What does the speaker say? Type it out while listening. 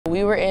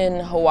We were in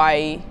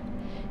Hawaii.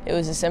 It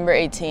was December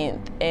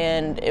 18th,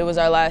 and it was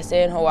our last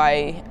day in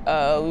Hawaii.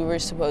 We were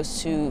supposed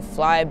to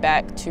fly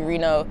back to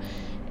Reno,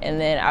 and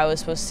then I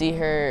was supposed to see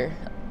her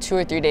 2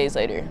 or 3 days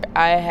later.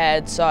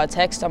 I saw a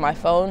text on my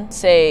phone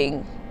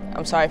saying,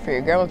 "I'm sorry for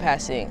your grandma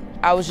passing."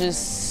 I was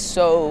just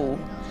so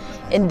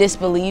in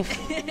disbelief.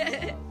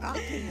 I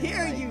can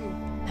hear you.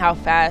 How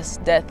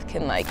fast death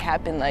can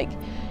happen.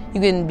 You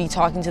can be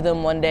talking to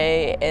them one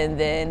day and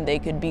then they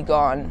could be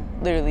gone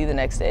literally the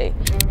next day.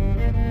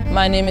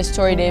 My name is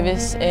Tori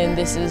Davis, and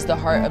this is the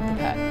Heart of the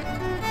Pack.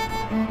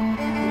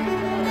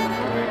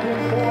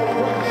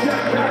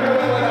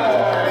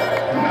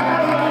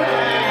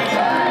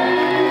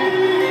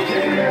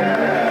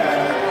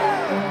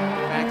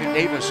 Back to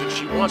Davis, and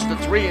she wants the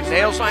three, and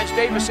nails finds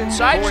Davis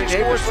inside. She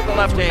scores with the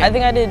left hand. I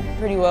think I did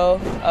pretty well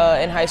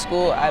in high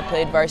school. I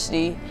played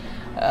varsity,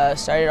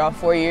 started off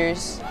 4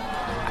 years.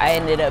 I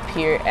ended up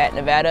here at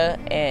Nevada,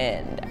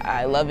 and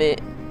I love it.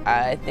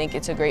 I think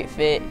it's a great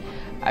fit.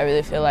 I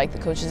really feel like the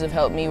coaches have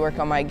helped me work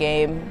on my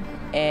game,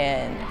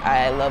 and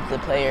I love the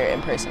player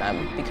and person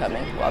I'm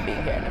becoming while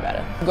being here in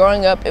Nevada.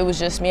 Growing up, it was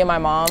just me and my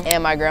mom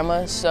and my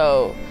grandma,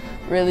 so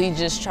really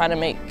just trying to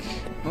make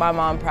my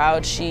mom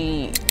proud.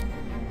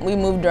 We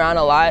moved around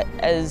a lot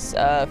as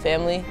a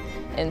family,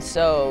 and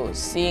so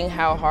seeing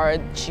how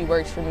hard she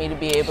worked for me to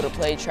be able to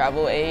play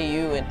travel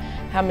AAU and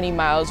how many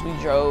miles we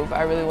drove,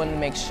 I really wanted to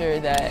make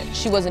sure that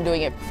she wasn't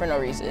doing it for no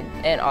reason.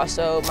 And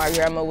also, my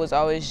grandma was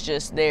always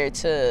just there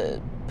to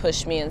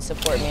push me and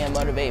support me and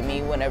motivate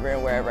me whenever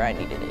and wherever I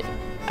needed it.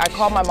 I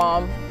called my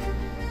mom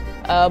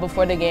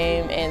before the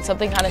game, and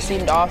something kind of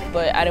seemed off,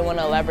 but I didn't want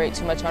to elaborate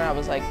too much on it. I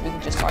was like, we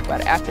could just talk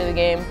about it after the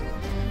game.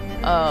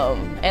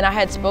 And I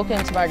had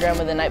spoken to my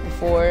grandma the night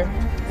before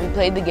we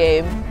played the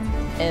game,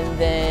 and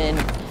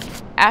then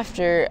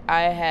after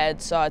I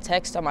saw a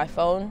text on my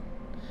phone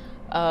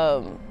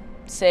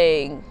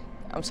saying,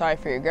 "I'm sorry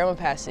for your grandma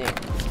passing."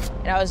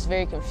 And I was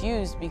very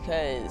confused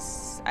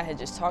because I had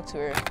just talked to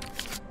her.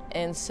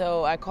 And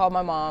so I called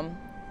my mom,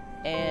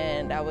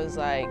 and I was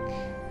like,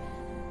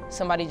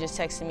 somebody just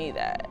texted me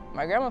that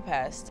my grandma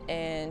passed.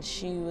 And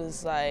she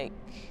was like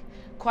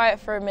quiet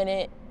for a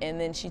minute, and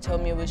then she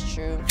told me it was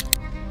true.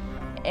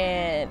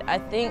 And I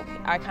think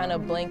I kind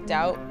of blanked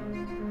out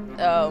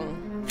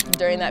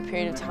during that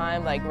period of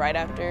time, right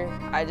after.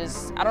 I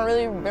don't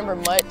really remember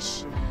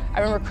much. I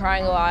remember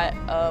crying a lot.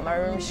 I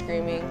remember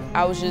screaming.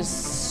 I was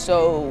just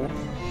so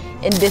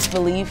in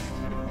disbelief,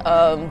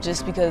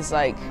 just because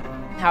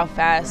how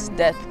fast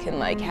death can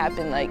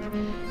happen.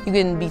 You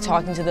can be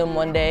talking to them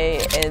one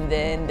day and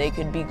then they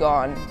could be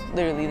gone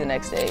literally the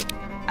next day.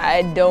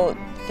 I don't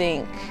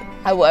think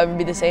I will ever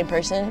be the same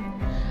person.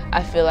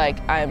 I feel like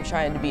I am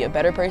trying to be a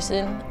better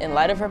person in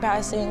light of her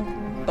passing,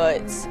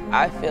 but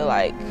I feel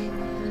like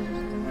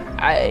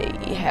I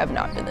have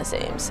not been the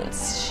same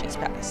since she's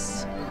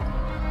passed.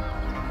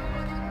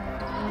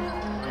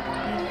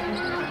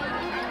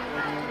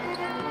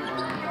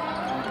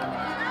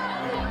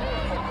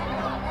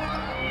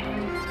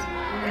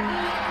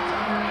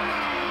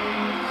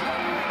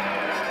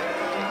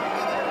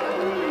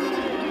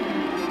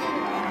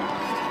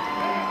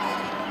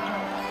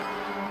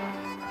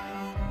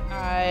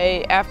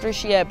 After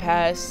she had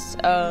passed,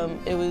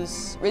 it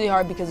was really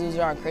hard because it was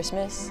around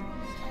Christmas,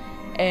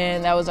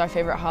 and that was our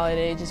favorite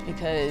holiday just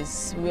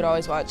because we would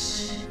always watch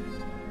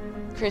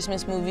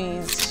Christmas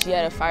movies. She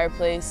had a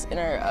fireplace in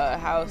her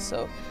house,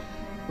 so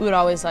we would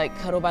always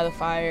cuddle by the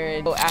fire.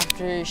 And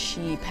after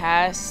she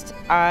passed,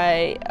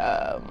 I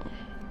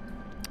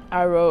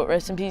wrote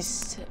 "Rest in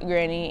Peace,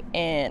 Granny"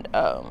 and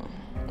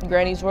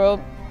Granny's World.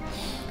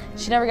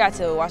 She never got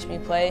to watch me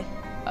play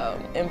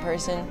in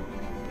person,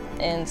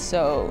 and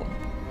so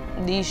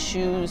these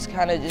shoes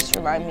kind of just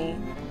remind me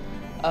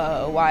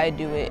why I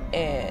do it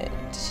and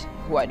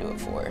who I do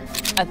it for.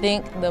 I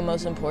think the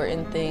most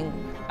important thing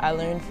I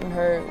learned from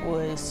her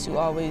was to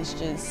always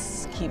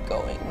just keep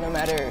going, no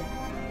matter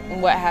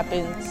what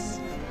happens,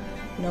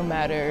 no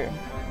matter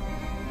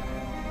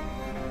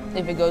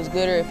if it goes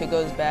good or if it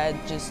goes bad,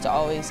 just to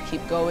always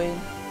keep going.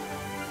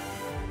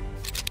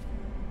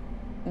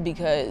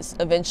 Because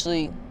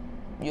eventually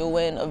you'll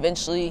win,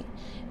 eventually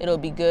it'll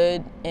be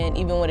good, and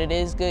even when it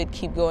is good,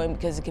 keep going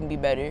because it can be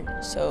better.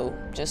 So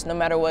just no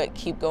matter what,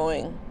 keep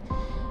going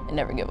and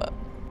never give up.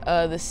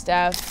 The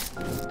staff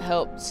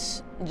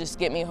helped just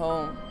get me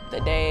home the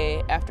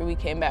day after we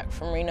came back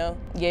from Reno.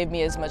 Gave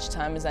me as much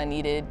time as I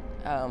needed.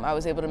 I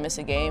was able to miss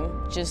a game.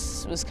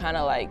 Just was kind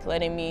of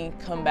letting me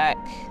come back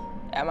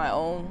at my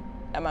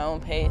own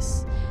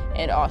pace,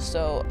 and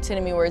also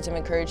sending me words of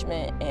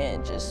encouragement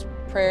and just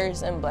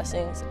prayers and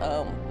blessings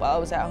while I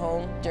was at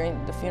home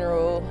during the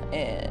funeral,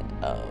 and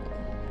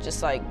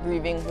just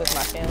grieving with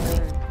my family.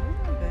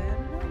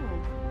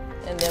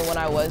 And then when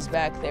I was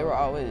back, they were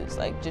always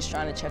just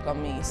trying to check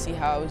on me, see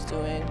how I was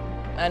doing.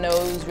 I know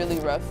it was really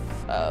rough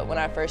when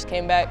I first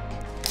came back.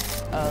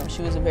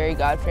 She was a very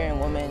God-fearing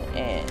woman,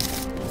 and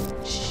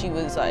she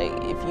was like,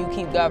 if you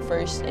keep God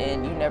first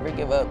and you never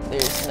give up,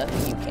 there's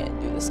nothing you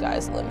can't do. The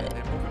sky's the limit.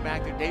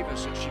 back to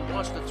Davis, and she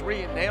wants the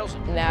three and nails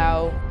it.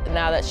 Now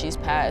that she's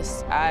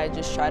passed, I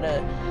just try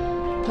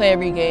to play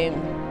every game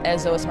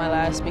as though it's my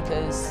last,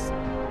 because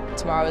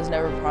tomorrow is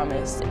never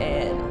promised,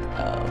 and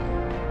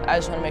I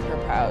just want to make her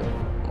proud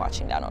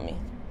watching down on me.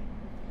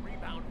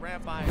 Rebound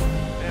grabbed by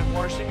Van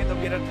Warsing, and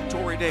they'll get it to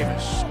Tori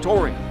Davis.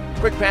 Tori,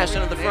 quick pass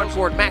into the front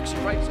court.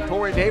 Maxi right side.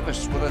 Tori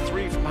Davis with a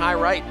three from high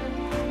right.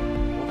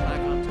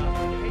 Back on top.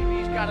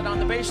 Hayes got it on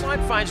the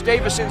baseline, finds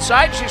Davis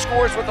inside. She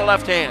scores with the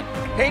left hand.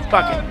 Hayes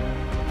bucket.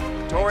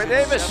 Tori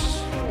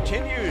Davis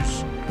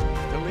continues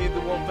to lead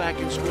the Wolfpack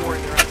in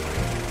scoring.